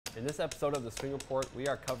In this episode of the Swing Report, we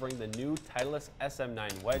are covering the new Titleist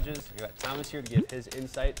SM9 Wedges. We got Thomas here to give his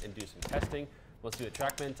insight and do some testing. We'll see what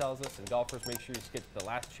TrackMan tells us, and golfers, make sure you skip to the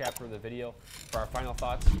last chapter of the video for our final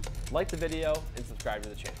thoughts. Like the video and subscribe to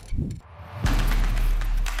the channel.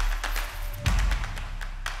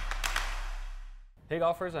 Hey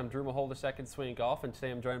golfers, I'm Drew Mahowald of Second Swing Golf, and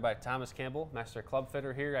today I'm joined by Thomas Campbell, Master Club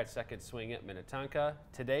Fitter here at Second Swing at Minnetonka.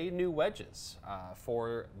 Today, new wedges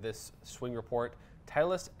for this Swing Report.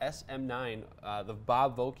 Titleist SM9, the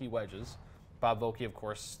Bob Vokey wedges. Bob Vokey, of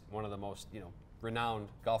course, one of the most renowned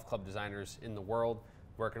golf club designers in the world,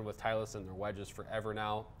 working with Titleist and their wedges forever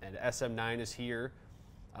now. And SM9 is here.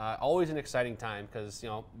 Always an exciting time because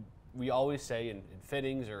we always say in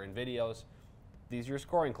fittings or in videos, these are your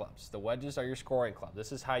scoring clubs. The wedges are your scoring club.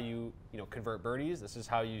 This is how you convert birdies. This is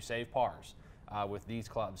how you save pars with these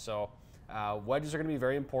clubs. So wedges are going to be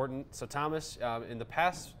very important. So Thomas, in the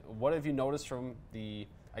past, what have you noticed from the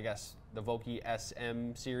Vokey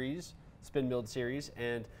SM series, spin build series,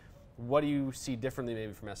 and what do you see differently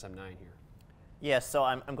maybe from SM9 here? Yes, so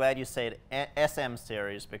I'm glad you said SM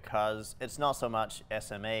series because it's not so much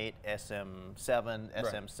SM8, SM7,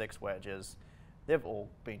 SM6 wedges. They've all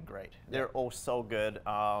been great. They're all so good.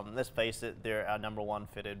 Let's face it, they're our #1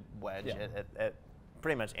 fitted wedge at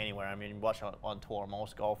pretty much anywhere. I mean, you watch on tour,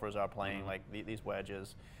 most golfers are playing like these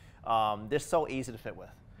wedges. They're so easy to fit with.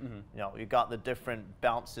 You've got the different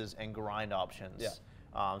bounces and grind options.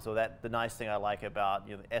 So the nice thing I like about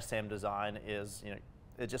the SM design is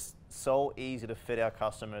it's just so easy to fit our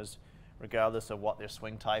customers, regardless of what their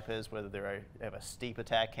swing type is, whether they have a steep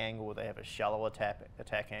attack angle or they have a shallow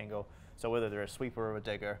attack angle. So whether they're a sweeper or a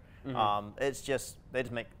digger, they just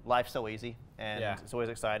make life so easy, and it's always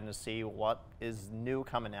exciting to see what is new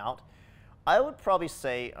coming out. I would probably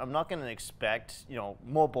say I'm not going to expect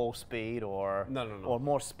more ball speed or or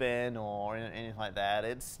more spin or anything like that.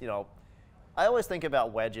 It's I always think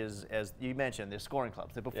about wedges as you mentioned, they're scoring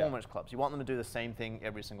clubs, they're performance clubs. You want them to do the same thing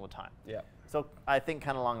every single time. So I think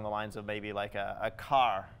kind of along the lines of maybe like a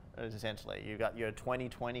car, essentially. You've got your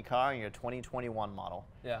 2020 car and your 2021 model.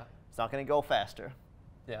 It's not going to go faster.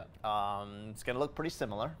 It's going to look pretty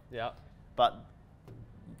similar. But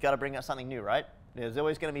you've got to bring out something new, right? There's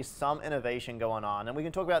always going to be some innovation going on, and we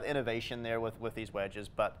can talk about the innovation there with these wedges,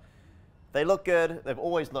 but they look good. They've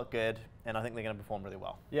always looked good, and I think they're going to perform really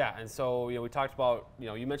well. And so we talked about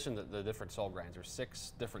you mentioned the different sole grinds. There's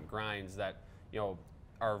 6 different grinds that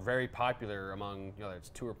are very popular among whether it's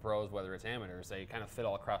tour pros, whether it's amateurs. They kind of fit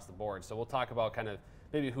all across the board. So we'll talk about kind of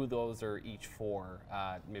maybe who those are each for,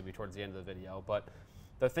 maybe towards the end of the video. But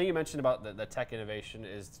the thing you mentioned about the tech innovation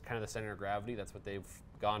is kind of the center of gravity. That's what they've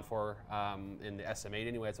gone for in the SM8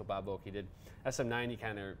 anyway. That's what Bob Vokey did. SM9, he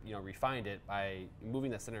kind of refined it by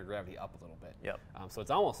moving the center of gravity up a little bit. So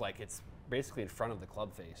it's almost like it's basically in front of the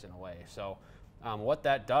club face in a way. So what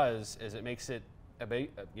that does is it makes it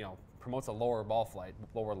promotes a lower ball flight,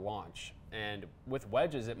 lower launch. And with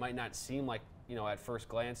wedges, it might not seem like at first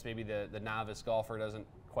glance, maybe the novice golfer doesn't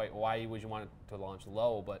quite, why would you want it to launch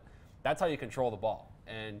low, but that's how you control the ball.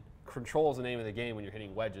 And control is the name of the game when you're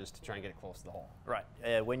hitting wedges to try and get it close to the hole. Right.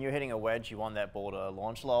 When you're hitting a wedge, you want that ball to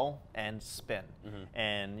launch low and spin.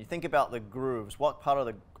 And you think about the grooves. What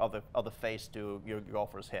part of the face do your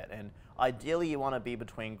golfers hit? And ideally, you want to be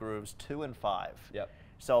between grooves 2 and 5.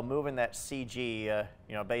 So moving that CG,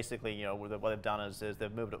 basically, what they've done is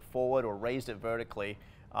they've moved it forward or raised it vertically.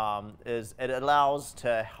 It allows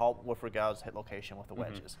to help with regards to hit location with the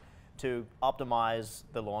wedges, to optimize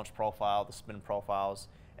the launch profile, the spin profiles,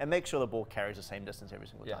 and make sure the ball carries the same distance every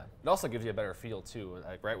single time. It also gives you a better feel too,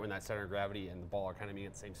 like right when that center of gravity and the ball are kind of being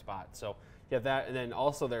at the same spot. So you have that, and then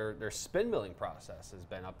also their spin milling process has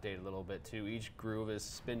been updated a little bit too. Each groove is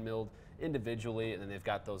spin milled individually, and then they've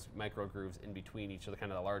got those micro grooves in between each of the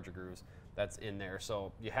kind of the larger grooves that's in there.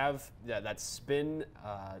 So you have that spin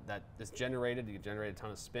that is generated. You generate a ton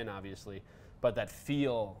of spin, obviously, but that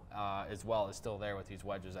feel as well is still there with these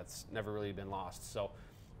wedges. That's never really been lost. So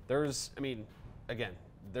there's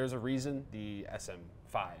a reason the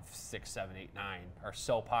SM5, 6, 7, 8, 9 are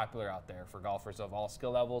so popular out there for golfers of all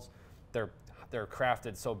skill levels. They're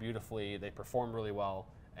crafted so beautifully. They perform really well,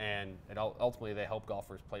 and ultimately they help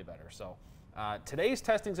golfers play better. So today's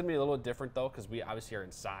testing is going to be a little bit different though, because we obviously are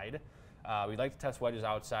inside. We'd like to test wedges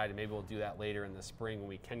outside, and maybe we'll do that later in the spring when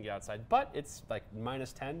we can get outside. But it's like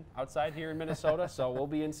 -10 outside here in Minnesota, so we'll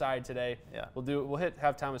be inside today. We'll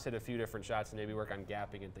have Thomas hit a few different shots and maybe work on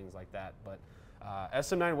gapping and things like that. But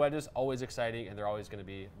SM9 wedges, always exciting, and they're always going to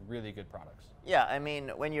be really good products. Yeah, I mean,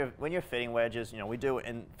 when you're fitting wedges, we do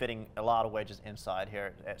fitting a lot of wedges inside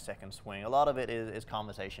here at Second Swing. A lot of it is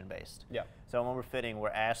conversation based. Yeah. So when we're fitting, we're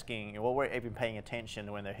asking, we're even paying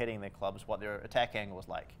attention when they're hitting their clubs, what their attack angle is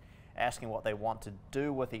like, asking what they want to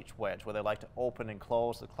do with each wedge, whether they like to open and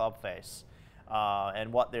close the club face,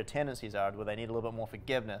 and what their tendencies are, where they need a little bit more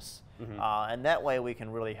forgiveness. And that way we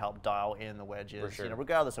can really help dial in the wedges, For sure.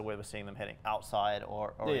 regardless of whether we're seeing them hitting outside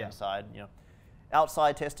or Yeah. inside.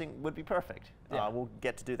 Outside testing would be perfect. Yeah. We'll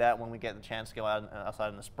get to do that when we get the chance to go outside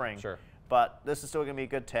in the spring. Sure. But this is still going to be a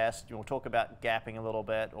good test. We'll talk about gapping a little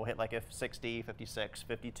bit. We'll hit like a 60, 56,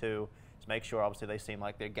 52 to make sure obviously they seem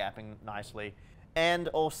like they're gapping nicely. And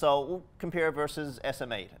also we'll compare versus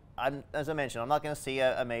SM8. As I mentioned, I'm not going to see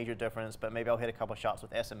a major difference, but maybe I'll hit a couple shots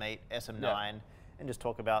with SM8, SM9, and just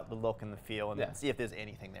talk about the look and the feel and see if there's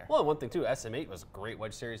anything there. Well, one thing too, SM8 was a great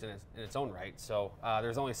wedge series in its own right, so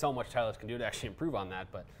there's only so much Titleist can do to actually improve on that,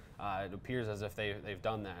 but it appears as if they've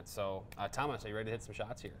done that. So, Thomas, are you ready to hit some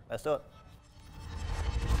shots here? Let's do it.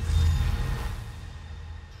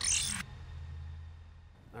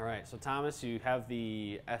 All right, so Thomas, you have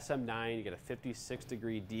the SM9, you get a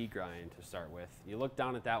 56-degree D grind to start with. You look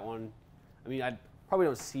down at that one, I mean, I probably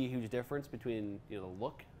don't see a huge difference between the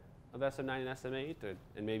look of SM9 and SM8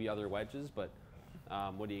 and maybe other wedges, but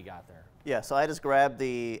what do you got there? Yeah, so I just grabbed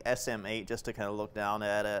the SM8 just to kind of look down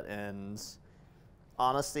at it, and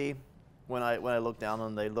honestly, when I look down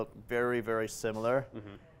on them, they look very, very similar.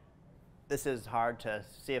 This is hard to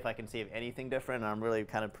see if I can see anything different, and I'm really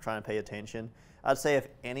kind of trying to pay attention. I'd say if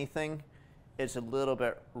anything, it's a little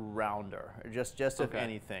bit rounder, just if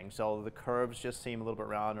anything. So the curves just seem a little bit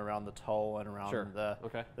round around the toe and around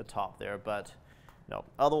the top there, but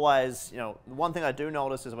otherwise, one thing I do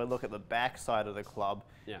notice is if I look at the back side of the club,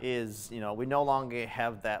 is we no longer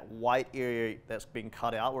have that white area that's being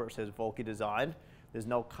cut out where it says Vokey design. There's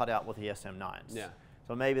no cutout with the SM9s. Yeah.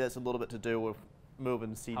 So maybe that's a little bit to do with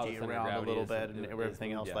moving CG around a little bit and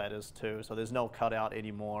everything else that is too. So there's no cutout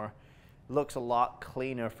anymore. Looks a lot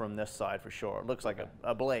cleaner from this side for sure. It looks like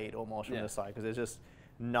a blade almost from this side because there's just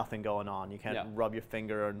nothing going on. You can't rub your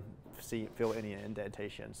finger and feel any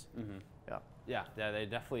indentations. Yeah, they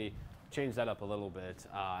definitely changed that up a little bit.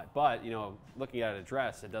 But looking at a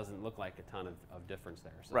dress, it doesn't look like a ton of difference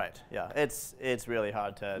there. So. Right. Yeah. It's really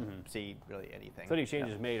hard to see really anything. So any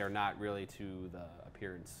changes made are not really to the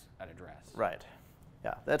appearance at a dress. Right.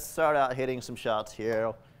 Yeah. Let's start out hitting some shots here.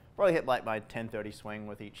 I'll probably hit like my 10-30 swing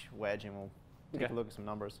with each wedge, and we'll take a look at some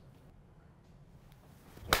numbers.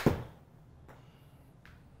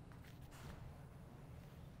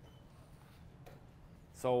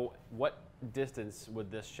 So what distance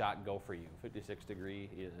would this shot go for you? 56 degree,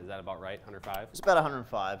 is that about right? 105? It's about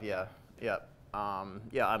 105, yeah. Yep.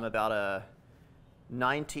 Yeah, I'm about a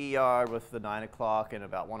 90 yard with the 9 o'clock and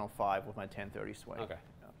about 105 with my 10-30 swing. Okay.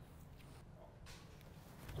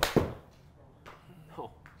 Yeah. Oh.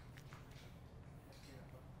 All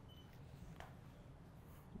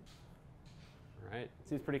right.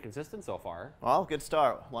 Seems pretty consistent so far. Well, good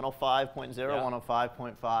start. 105.0,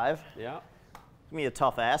 105.5. Yeah. It's going to be a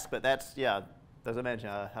tough ask, but that's, as I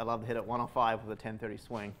mentioned, I love to hit at 105 with a 10-30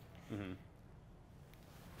 swing.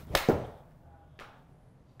 It's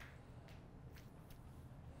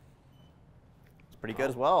pretty good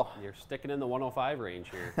as well. You're sticking in the 105 range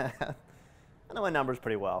here. I know my numbers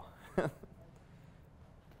pretty well. Well,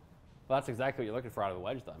 that's exactly what you're looking for out of the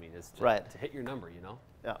wedge, though. I mean, it's to hit your number,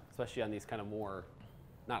 Yeah. Especially on these kind of more,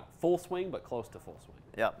 not full swing, but close to full swing.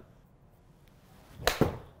 Yep.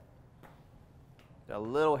 A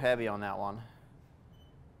little heavy on that one.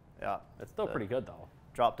 Yeah. It's still pretty good, though.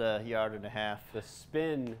 Dropped a yard and a half. The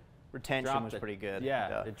spin retention was pretty good.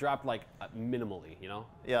 Yeah, it dropped like minimally,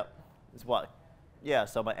 Yep. It's what? Yeah,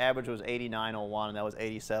 so my average was 89.01, and that was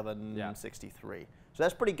 87.63. So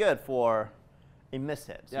that's pretty good for a miss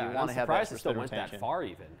hit. So you want to have that surprised it still went that far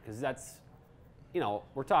even, because that's,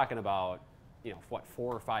 we're talking about, what,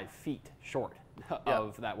 4 or 5 feet short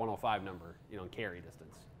of that 105 number, in carry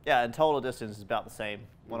distance. Yeah, and total distance is about the same,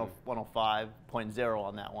 105.0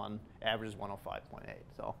 on that one. Average is 105.8.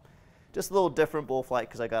 So just a little different bull flight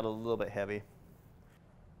because I got a little bit heavy.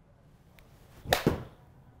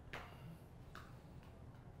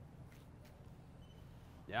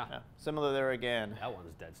 Yeah. Similar there again. That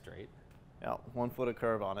one's dead straight. Yeah, 1 foot of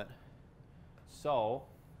curve on it. So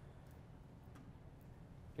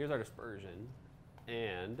here's our dispersion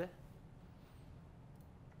and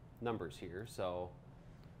numbers here. So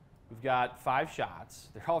we've got 5 shots.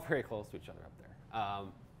 They're all very close to each other up there.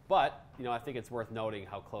 But, I think it's worth noting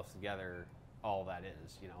how close together all that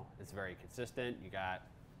is. It's very consistent. You got,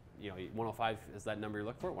 you know, 105 is that number you're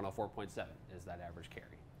looking for. 104.7 is that average carry.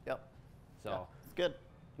 Yep. So yeah, it's good.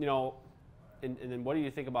 You know, and then what do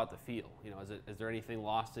you think about the feel? You know, is there anything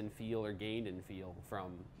lost in feel or gained in feel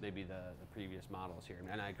from maybe the previous models here?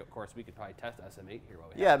 And of course, we could probably test SM8 here.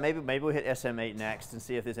 Yeah, maybe we'll hit SM8 next and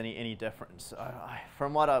see if there's any difference.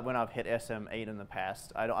 From when I've hit SM8 in the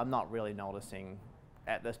past, I'm not really noticing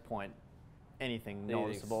at this point anything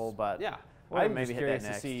noticeable. But yeah, I'm just curious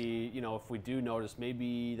to see, you know, if we do notice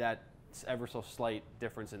maybe that ever so slight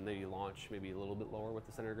difference in the launch, maybe a little bit lower with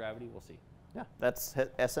the center of gravity. We'll see. Yeah, that's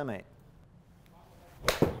hit SM8.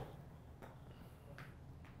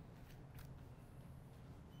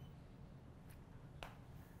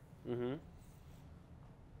 Mm-hmm.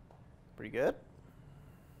 Pretty good.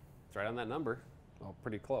 It's right on that number. Well,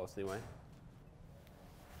 pretty close anyway.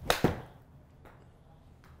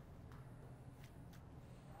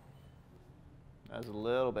 That was a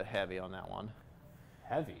little bit heavy on that one.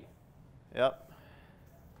 Heavy? Yep.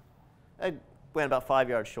 I went about 5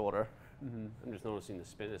 yards shorter. Mm-hmm. I'm just noticing the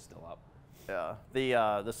spin is still up. Yeah.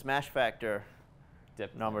 The smash factor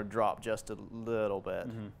number dropped just a little bit.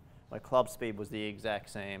 Mm-hmm. My club speed was the exact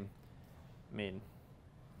same. I mean,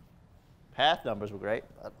 path numbers were great,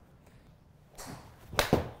 but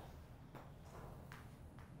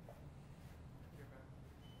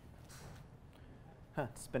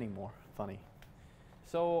it's spinning more. Funny.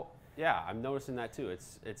 So yeah, I'm noticing that too.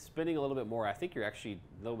 It's spinning a little bit more. I think you're actually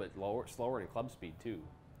a little bit slower in club speed too,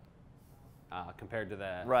 compared to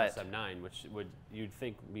the SM9, which you'd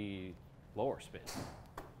think be lower spin.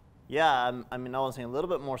 Yeah, I'm noticing a little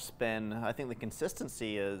bit more spin. I think the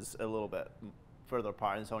consistency is a little bit further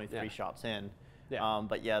apart. It's only 3 shots in. Yeah.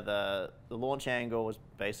 But yeah, the launch angle was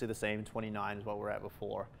basically the same, 29 is what we're at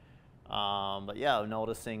before. But yeah, I'm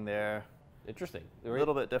noticing there. Interesting. A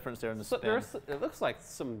little bit difference there in the spin. It looks like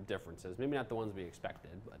some differences. Maybe not the ones we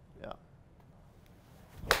expected, but yeah.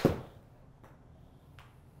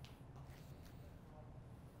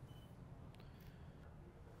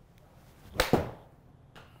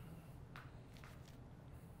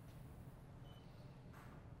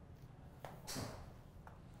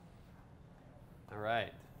 All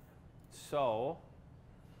right. So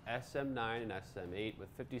SM9 and SM8 with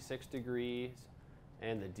 56 degrees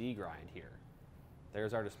and the D grind here.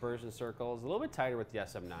 There's our dispersion circles, a little bit tighter with the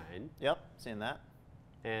SM9. Yep, seeing that.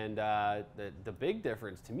 And the big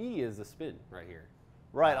difference to me is the spin right here.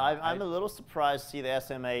 Right, I'm a little surprised to see the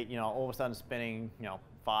SM8, you know, all of a sudden spinning, you know,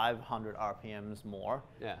 500 RPMs more.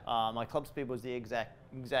 Yeah. My club speed was the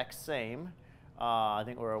exact same. I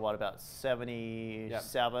think we're what, about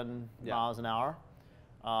 77 miles an hour.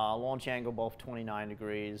 Launch angle both 29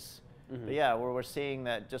 degrees. Mm-hmm. But yeah, we're seeing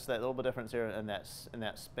that just that little bit difference here in that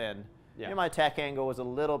spin. Yeah. You know, my attack angle was a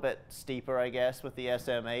little bit steeper, I guess, with the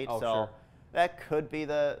SM8. Oh, so sure. That could be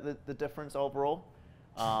the difference overall.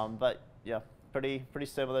 But yeah, pretty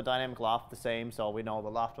similar. Dynamic loft the same, so we know the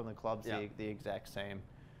loft on the club's the exact same.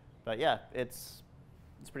 But yeah, it's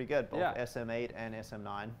pretty good, both SM8 and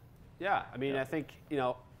SM9. Yeah, I mean, I think, you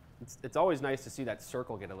know, it's always nice to see that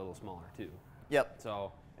circle get a little smaller too. Yep.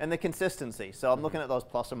 So. And the consistency. So I'm looking at those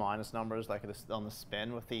plus or minus numbers like this on the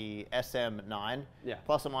spin with the SM9. Yeah.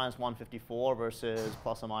 Plus or minus 154 versus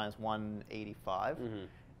plus or minus 185. Mm-hmm.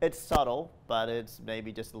 It's subtle, but it's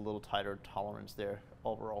maybe just a little tighter tolerance there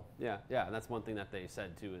overall. Yeah, and that's one thing that they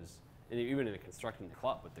said too is, and even in constructing the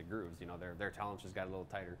club with the grooves, you know, their tolerance just got a little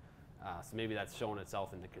tighter. So maybe that's showing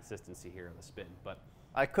itself in the consistency here of the spin. But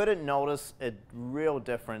I couldn't notice a real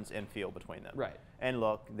difference in feel between them. Right. And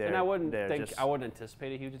look, and I wouldn't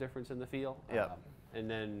anticipate a huge difference in the feel. Yeah. And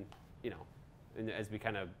then, you know, and as we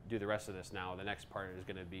kind of do the rest of this now, the next part is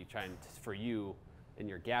going to be trying for you in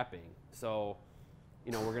your gapping. So,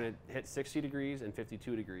 you know, we're going to hit 60 degrees and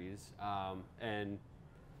 52 degrees. And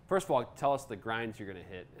first of all, tell us the grinds you're going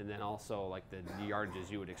to hit, and then also like the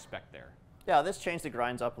yardages you would expect there. Yeah, this changed the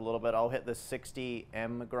grinds up a little bit. I'll hit the 60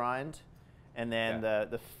 M grind, and then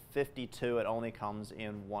the 52, it only comes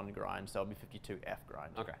in one grind, so it'll be 52 F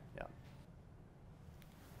grind. Okay. Yeah.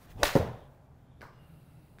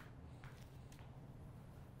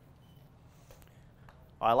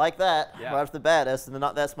 I like that. Yeah. Right off the bat,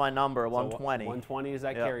 that's my number, so 120. 120 is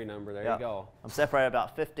that carry number. There you go. I'm separated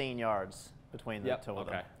about 15 yards between the two of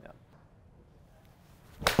them. Yep.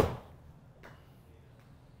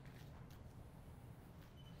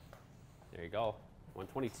 There you go.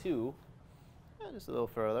 122. Yeah, just a little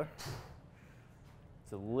further.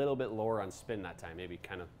 It's a little bit lower on spin that time. Maybe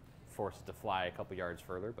kind of force it to fly a couple yards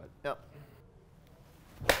further, but. Yep.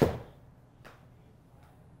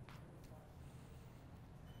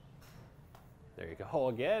 There you go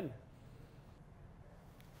again.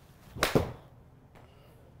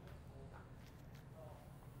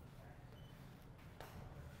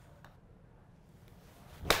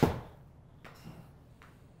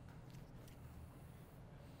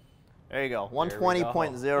 There you go.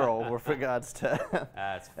 120.0 with regards to.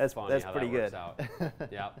 That's funny that's how pretty that good. works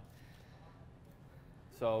out. Yep.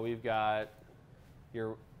 So we've got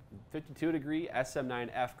your 52-degree SM9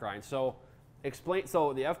 F grind. So explain.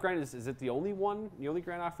 So the F grind is it the only one? The only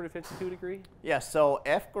grind offered at 52-degree? Yeah. So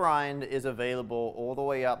F grind is available all the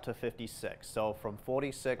way up to 56. So from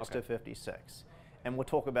 46 to 56, and we'll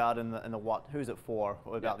talk about in the who's it for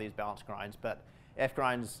about these balance grinds, but. F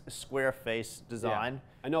grind's square face design.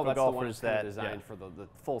 Yeah. I know that's the one that's kind of that designed for the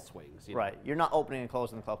full swings. Right. You're not opening and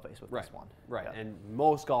closing the club face with this one. Right. Yeah. And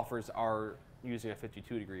most golfers are using a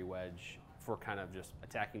 52-degree wedge for kind of just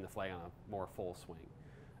attacking the flag on a more full swing.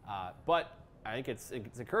 But I think it's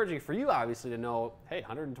encouraging for you, obviously, to know, hey,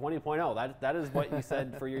 120.0, that is what you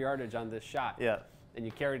said for your yardage on this shot. Yeah. And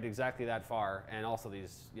you carried exactly that far. And also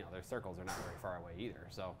these, their circles are not very far away either.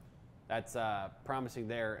 So that's promising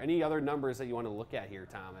there. Any other numbers that you want to look at here,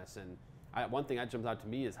 Thomas? And one thing that jumps out to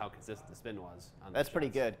me is how consistent the spin was. That's pretty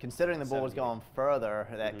good. Considering the ball was going further,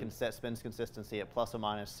 that spin's consistency at plus or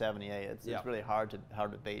minus 78, it's really hard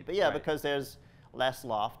to beat. But yeah, because there's less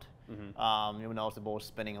loft, you'll notice the ball's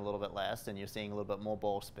spinning a little bit less, and you're seeing a little bit more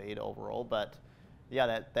ball speed overall. But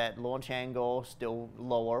yeah, that launch angle still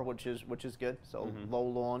lower, which is good. So low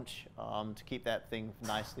launch to keep that thing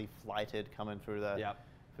nicely flighted coming through the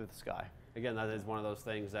through the sky. Again, that is one of those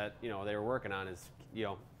things that they were working on. Is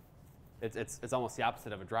it's almost the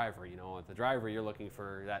opposite of a driver. With the driver, you're looking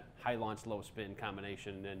for that high launch, low spin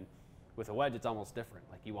combination, and with a wedge, it's almost different.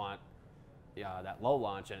 Like you want that low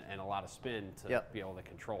launch and a lot of spin to be able to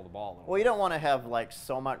control the ball a little bit. You don't want to have like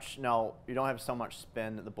so much. No, you don't have so much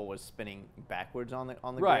spin that the ball is spinning backwards on the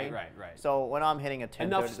green. Right. So when I'm hitting a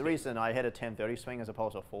 1030, the reason I hit a 1030 swing as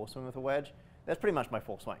opposed to a full swing with a wedge, that's pretty much my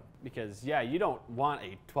full swing. Because you don't want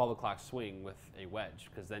a 12 o'clock swing with a wedge,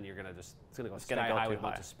 because then you're gonna it's gonna go sky high with a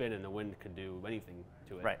bunch of spin, and the wind could do anything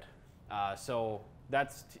to it. Right. So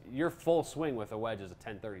that's your full swing with a wedge is a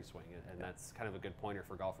 1030 swing, and that's kind of a good pointer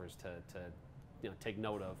for golfers to take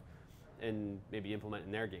note of and maybe implement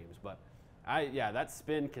in their games. But that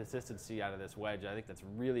spin consistency out of this wedge, I think that's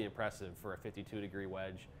really impressive for a 52-degree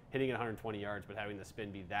wedge, hitting it 120 yards, but having the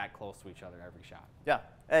spin be that close to each other every shot. Yeah,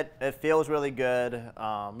 it feels really good,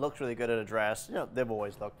 looks really good at address. They've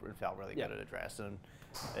always looked and felt really good at address, and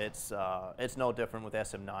it's no different with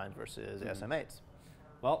SM9s versus SM8s.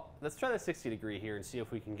 Well, let's try the 60-degree here and see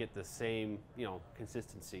if we can get the same,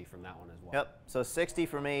 consistency from that one as well. Yep. So 60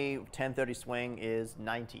 for me, 1030 swing is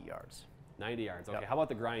 90 yards. 90 yards. Okay. How about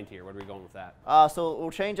the grind here? What are we going with that? So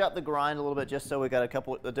we'll change up the grind a little bit, just so we got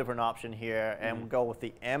a different option here, and we'll go with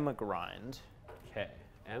the M grind. Okay.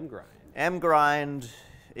 M grind. M grind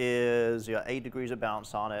is 8 degrees of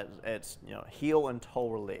bounce on it. It's heel and toe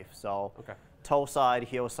relief. So toe side,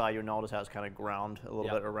 heel side, you'll notice how it's kind of ground a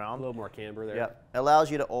little bit around. A little more camber there. Yep.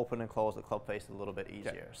 Allows you to open and close the club face a little bit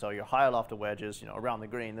easier. So your higher lofted wedges, around the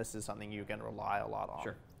green, this is something you can rely a lot on.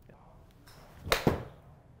 Sure.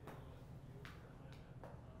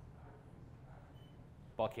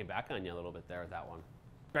 Ball came back on you a little bit there with that one.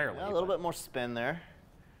 Barely. A little bit more spin there.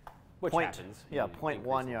 Which happens. Yeah,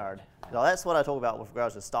 0.1 yard. So that's what I talk about with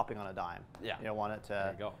regards to stopping on a dime. Yeah. You don't want it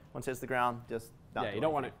to, go. Once it hits the ground, just not you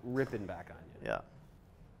don't want it ripping back on you. Yeah.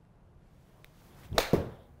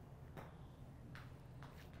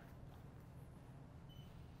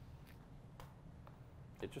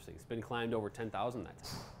 Interesting. Spin climbed over 10,000 that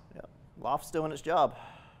time. Yeah. Loft's doing its job.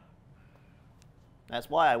 That's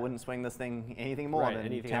why I wouldn't swing this thing anything more than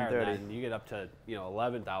anything 1030. higher than that. You get up to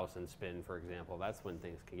 11,000 spin, for example. That's when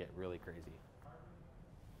things can get really crazy.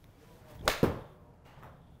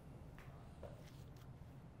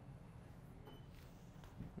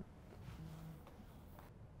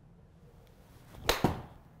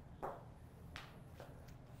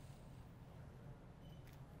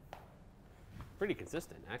 Pretty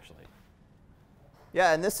consistent, actually.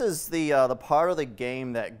 Yeah, and this is the part of the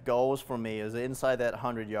game that goes for me is inside that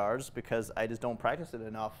 100 yards, because I just don't practice it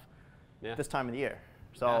enough this time of the year.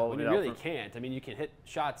 So you really can't. I mean, you can hit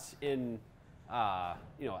shots in a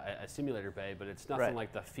simulator bay, but it's nothing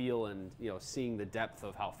like the feel and seeing the depth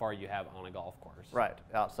of how far you have on a golf course. Right,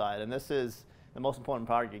 outside. And this is the most important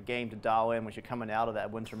part of your game to dial in when you're coming out of that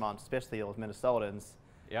winter month, especially those Minnesotans.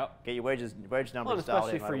 Yep. Get your wedge numbers dialed in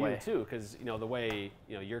especially for right you too, because the way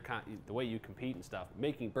the way you compete and stuff,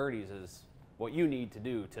 making birdies is what you need to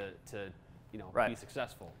do to be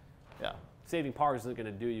successful. Yeah. Saving pars isn't going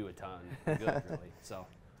to do you a ton of good, really. So.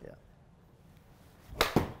 Yeah.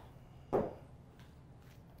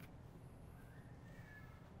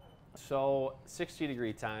 So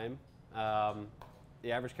 60-degree time.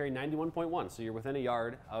 the average carry 91.1, so you're within a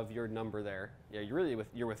yard of your number there. Yeah,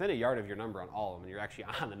 you're within a yard of your number on all of them, and you're actually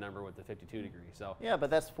on the number with the 52 degree. So yeah, but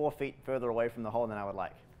that's 4 feet further away from the hole than I would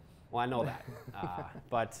like. Well, I know that,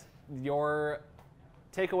 but your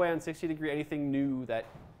takeaway on 60 degree, anything new that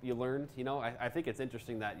you learned? You know, I think it's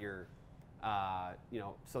interesting that you're, you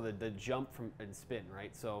know, so the jump from and spin,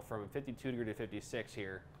 right? So from 52 degree to 56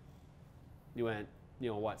 here, you went, you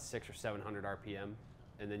know, what, 600 or 700 RPM,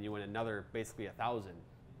 and then you went another basically 1,000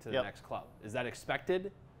 to the next club. Is that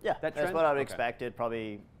expected? Yeah, that that's what I would expected.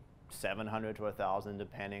 Probably 700 to 1,000,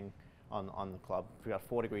 depending on the club. We got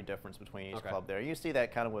 4-degree difference between each club there. You see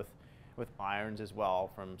that kind of with irons as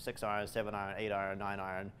well, from 6 iron, 7 iron, 8 iron, 9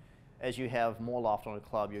 iron. As you have more loft on a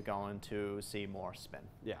club, you're going to see more spin.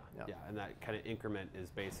 Yeah, yeah, and that kind of increment is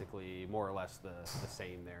basically more or less the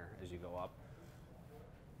same there as you go up.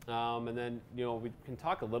 And then, you know, we can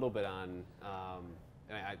talk a little bit on,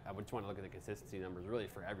 I just want to look at the consistency numbers really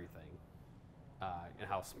for everything and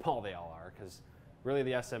how small they all are, because really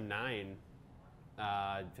the SM9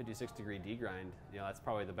 56 degree degrind, you know, that's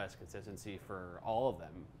probably the best consistency for all of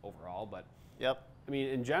them overall. But I mean,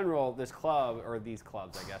 in general, this club, or these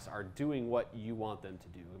clubs, I guess, are doing what you want them to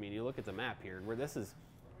do. I mean, you look at the map here, where this is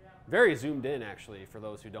very zoomed in, actually, for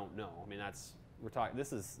those who don't know. I mean, we're talking,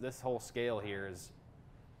 this whole scale here is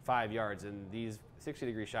 5 yards, and these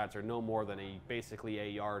 60-degree shots are no more than basically a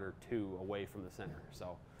yard or two away from the center.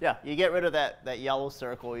 So yeah, you get rid of that yellow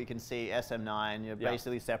circle. You can see SM9. You're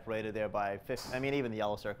basically separated there by 50. I mean, even the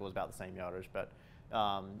yellow circle is about the same yardage, but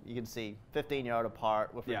you can see 15 yard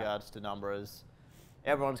apart with regards to numbers.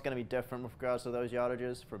 Everyone's going to be different with regards to those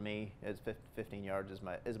yardages. For me, it's 15 yards is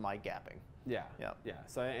my gapping. Yeah.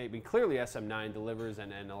 So I mean, clearly SM9 delivers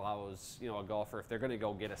and allows, you know, a golfer, if they're going to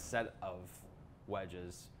go get a set of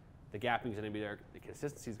wedges, the gapping is going to be there, the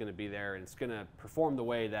consistency is going to be there, and it's going to perform the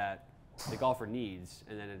way that the golfer needs,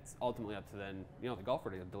 and then it's ultimately up to the golfer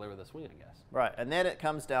to deliver the swing, I guess. Right, and then it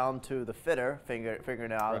comes down to the fitter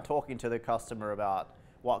figuring out and talking to the customer about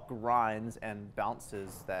what grinds and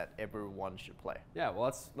bounces that everyone should play. Yeah,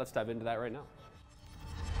 well, let's dive into that right now.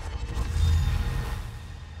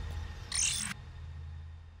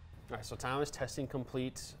 All right, so Tom is testing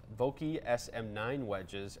complete Vokey SM9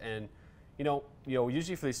 wedges, and you know,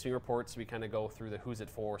 usually for these swing reports, we kind of go through the who's it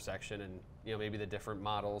for section, and you know, maybe the different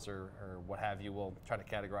models or what have you. We'll try to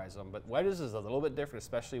categorize them, but wedges is a little bit different,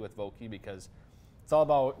 especially with Vokey, because it's all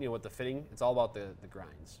about, you know, with the fitting, it's all about the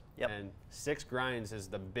grinds. And 6 grinds is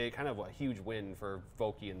the big, kind of a huge win for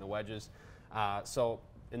Vokey and the wedges. So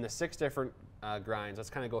in the 6 different grinds, let's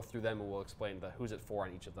kind of go through them, and we'll explain the who's it for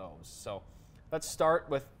on each of those. So let's start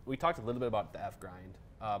with, we talked a little bit about the F grind,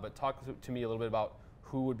 but talk to me a little bit about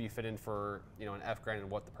who would be fit in for, you know, an F grind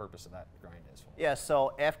and what the purpose of that grind is for. Yeah,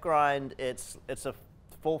 so F grind, it's a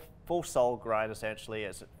full sole grind essentially.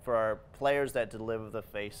 It's for players that deliver the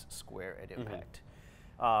face square at impact.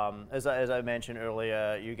 As I mentioned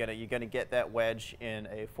earlier, you're gonna get that wedge in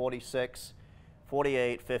a 46,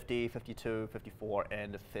 48, 50, 52, 54,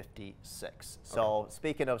 and 56. So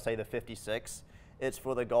speaking of, say, the 56, it's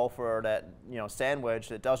for the golfer that, you know, sand wedge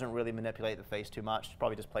that doesn't really manipulate the face too much.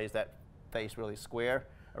 Probably just plays that face really square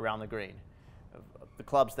around the green. The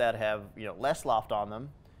clubs that have, you know, less loft on them,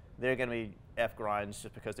 they're going to be F grinds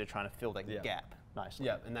just because they're trying to fill that gap nicely.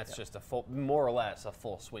 Yeah, and that's just a full, more or less a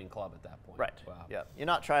full swing club at that point. Right. Wow. Yeah, you're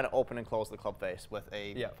not trying to open and close the club face with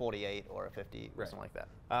a 48 or a 50 or something like that.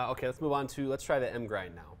 Okay, let's move on to, let's try the M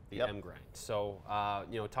grind now. The M grind. So,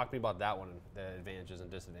 you know, talk to me about that one, the advantages and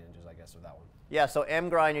disadvantages, I guess, of that one. Yeah, so M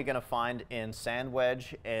grind you're going to find in sand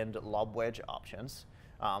wedge and lob wedge options.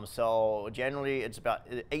 So generally it's about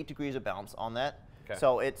 8 degrees of bounce on that.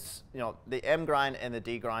 So it's, you know, the M grind and the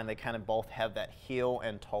D grind, they kind of both have that heel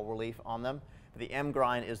and toe relief on them. But the M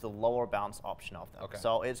grind is the lower bounce option of them.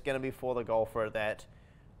 So it's going to be for the golfer that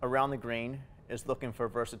around the green is looking for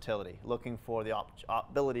versatility, looking for the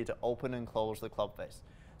ability to open and close the club face.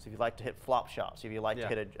 So if you like to hit flop shots, if you like to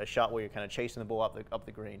hit a shot where you're kind of chasing the ball up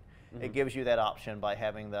the green, it gives you that option by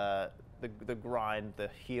having the grind, the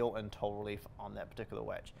heel and toe relief on that particular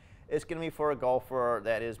wedge. It's going to be for a golfer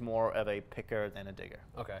that is more of a picker than a digger.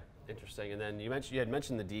 Okay, interesting. And then you had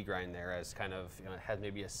mentioned the D grind there as kind of, you know, it has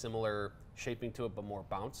maybe a similar shaping to it but more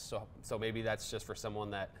bounce. So maybe that's just for someone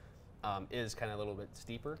that is kind of a little bit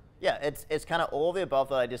steeper. Yeah, it's kind of all the above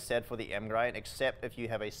that I just said for the M grind, except if you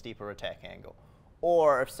have a steeper attack angle,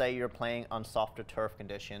 Or if, say, you're playing on softer turf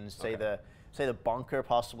conditions, say the bunker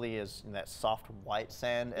possibly is in that soft white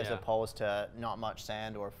sand as opposed to not much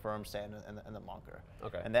sand or firm sand in the bunker.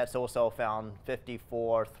 Okay. And that's also found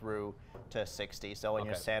 54 through to 60, so in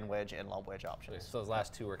your sand wedge and lob wedge options. Okay, so those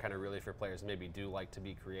last two are kind of really for players who maybe do like to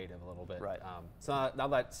be creative a little bit. Right. So now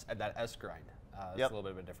that's that S grind. It's a little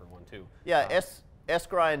bit of a different one too. Yeah, S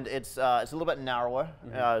grind, it's a little bit narrower.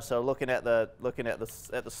 So looking at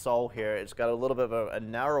the sole here, it's got a little bit of a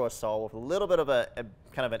narrower sole with a little bit of a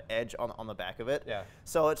kind of an edge on the back of it. Yeah.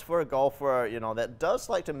 So it's for a golfer, that does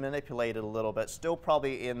like to manipulate it a little bit. Still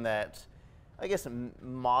probably in that, I guess,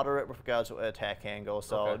 moderate with regards to attack angle.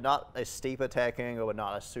 So not a steep attack angle, but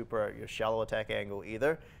not a super shallow attack angle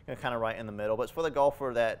either. Kind of right in the middle. But it's for the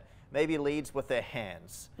golfer that maybe leads with their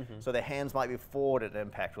hands. So their hands might be forward at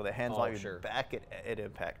impact, or their hands might be back at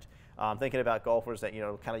impact. Thinking about golfers that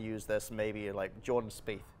kind of use this, maybe like Jordan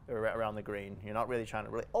Spieth around the green. You're not really trying to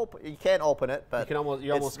really open. You can open it, but you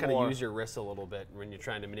almost kind of use your wrists a little bit when you're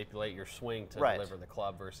trying to manipulate your swing to deliver the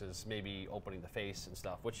club versus maybe opening the face and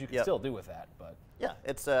stuff, which you can still do with that. But yeah,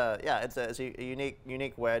 it's a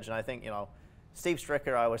unique wedge, and I think Steve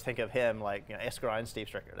Stricker, I always think of him like S grind Steve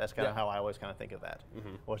Stricker. That's kind of how I always kind of think of that.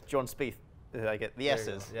 Or Jordan Spieth, I get the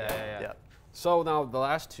S's. Yeah. So now the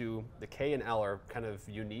last two, the K and L, are kind of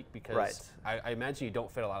unique because I imagine you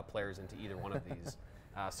don't fit a lot of players into either one of these.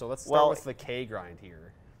 So let's start with the K grind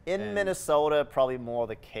here. In Minnesota, probably more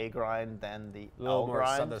the K grind than the L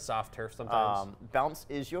grind. The soft turf sometimes. Bounce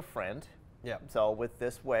is your friend. Yeah. So with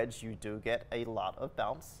this wedge, you do get a lot of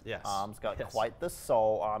bounce. Yes. It's got quite the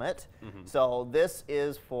sole on it. So this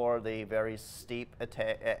is for the very steep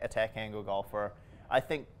attack angle golfer. I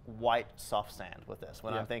think white soft sand with this.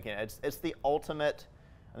 When I'm thinking, it's the ultimate.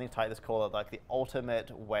 I think Titleist call it like the ultimate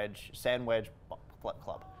wedge, sand wedge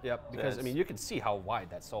club. Yep. Because I mean, you can see how wide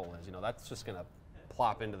that sole is. That's just gonna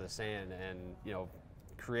plop into the sand and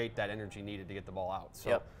create that energy needed to get the ball out.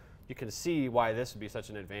 So. You can see why this would be such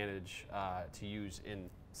an advantage to use in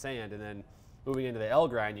sand. And then moving into the L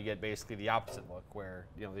grind, you get basically the opposite look where,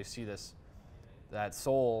 they see that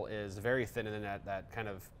sole is very thin, and then that kind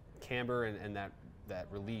of camber and that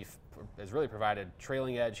relief is really provided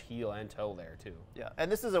trailing edge, heel, and toe there too. Yeah, and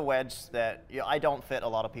this is a wedge that I don't fit a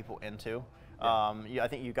lot of people into. I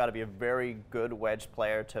think you've got to be a very good wedge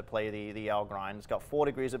player to play the L grind. It's got 4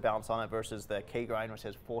 degrees of bounce on it versus the K grind, which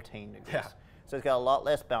has 14 degrees. Yeah. So it's got a lot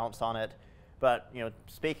less bounce on it. But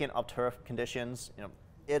speaking of turf conditions,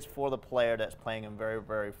 it's for the player that's playing in very,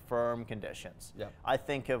 very firm conditions. Yep. I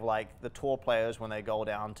think of like the tour players when they go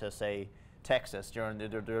down to, say, Texas during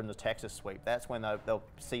the Texas sweep. That's when they'll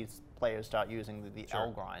see players start using the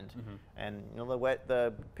L grind. And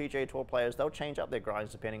the PGA Tour players, they'll change up their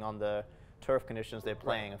grinds depending on the turf conditions they're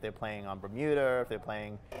playing. If they're playing on Bermuda, if they're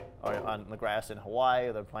playing on the grass in Hawaii,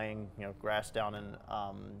 or they're playing grass down in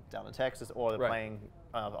Texas, or they're playing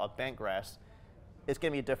on bent grass, it's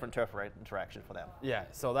going to be a different turf interaction for them. Yeah,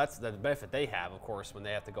 so that's the benefit they have, of course, when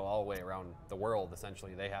they have to go all the way around the world.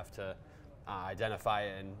 Essentially, they have to identify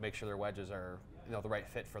and make sure their wedges are the right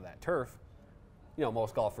fit for that turf.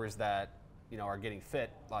 Most golfers that are getting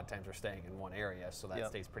fit, a lot of times are staying in one area, so that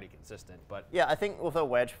stays pretty consistent. But yeah, I think with a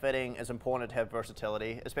wedge fitting, it's important to have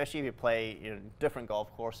versatility, especially if you play different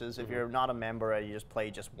golf courses. If you're not a member and you just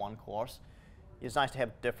play just one course, it's nice to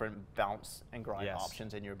have different bounce and grind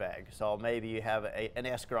options in your bag. So maybe you have an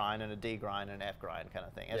S grind and a D grind and an F grind kind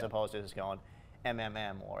of thing, as opposed to just going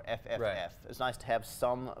MMM or FFF. It's nice to have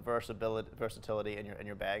some versatility in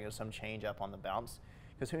your bag and some change up on the bounce.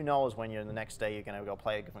 Because who knows when the next day you're going to go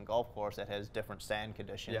play a different golf course that has different sand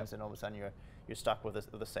conditions, and all of a sudden you're stuck with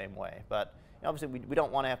the same way. But obviously we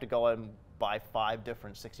don't want to have to go and buy 5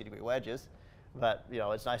 different 60-degree wedges, but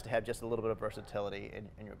it's nice to have just a little bit of versatility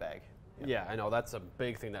in your bag. Yeah, I know that's a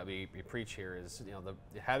big thing that we preach here is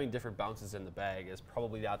having different bounces in the bag is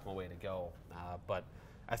probably the optimal way to go. But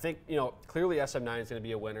I think clearly SM9 is going to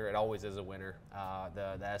be a winner. It always is a winner.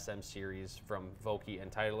 The SM series from Vokey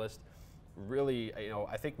and Titleist. Really,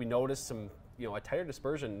 I think we noticed some, a tighter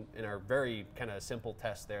dispersion in our very kind of simple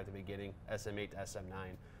test there at the beginning, SM8 to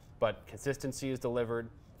SM9. But consistency is delivered,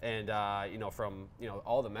 and from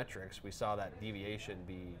all the metrics, we saw that deviation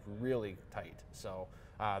be really tight. So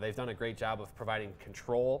they've done a great job of providing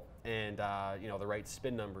control and the right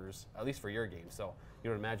spin numbers, at least for your game. So you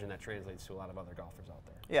would imagine that translates to a lot of other golfers out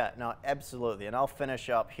there. Yeah, no, absolutely. And I'll finish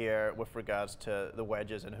up here with regards to the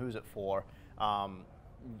wedges and who's it for.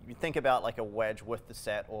 You think about like a wedge with the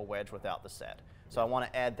set or wedge without the set. So I want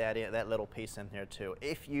to add that little piece in here too.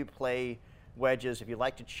 If you play wedges, if you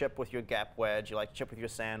like to chip with your gap wedge, you like to chip with your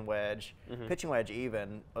sand wedge, pitching wedge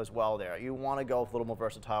even as well there. You want to go with a little more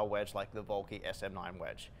versatile wedge like the Vokey SM9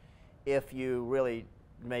 wedge. If you really,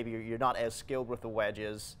 maybe you're not as skilled with the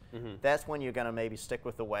wedges, that's when you're going to maybe stick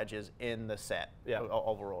with the wedges in the set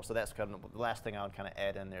overall. So that's kind of the last thing I would kind of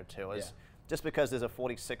add in there too is just because there's a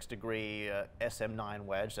 46-degree SM9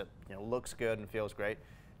 wedge that looks good and feels great,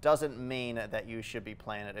 doesn't mean that you should be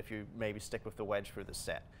playing it if you maybe stick with the wedge through the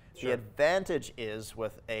set. Sure. The advantage is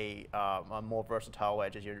with a more versatile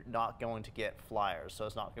wedge is you're not going to get flyers, so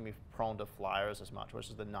it's not going to be prone to flyers as much, which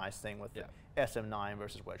is the nice thing with the SM9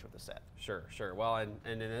 versus wedge with the set. Sure, sure. Well, and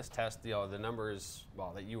in this test, the numbers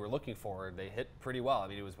that you were looking for, they hit pretty well. I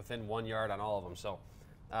mean, it was within 1 yard on all of them. So,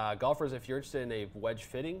 golfers, if you're interested in a wedge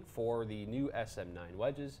fitting for the new SM9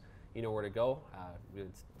 wedges, you know where to go. We'll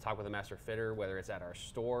talk with a master fitter, whether it's at our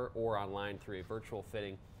store or online through a virtual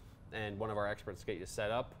fitting, and one of our experts get you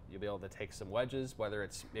set up. You'll be able to take some wedges, whether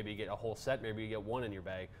it's maybe you get a whole set, maybe you get one in your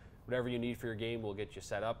bag. Whatever you need for your game, we'll get you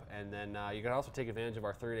set up, and then you can also take advantage of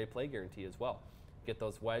our 30-day play guarantee as well. Get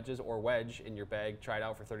those wedges or wedge in your bag, try it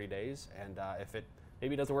out for 30 days, and if it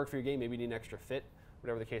maybe doesn't work for your game, maybe you need an extra fit,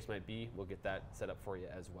 whatever the case might be, we'll get that set up for you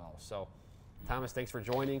as well. So, Thomas, thanks for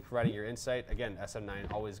joining, providing your insight. Again,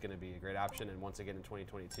 SM9 always going to be a great option, and once again in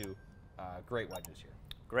 2022, great wedges here.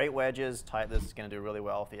 Great wedges. Titleist is going to do really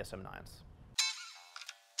well with the SM9s.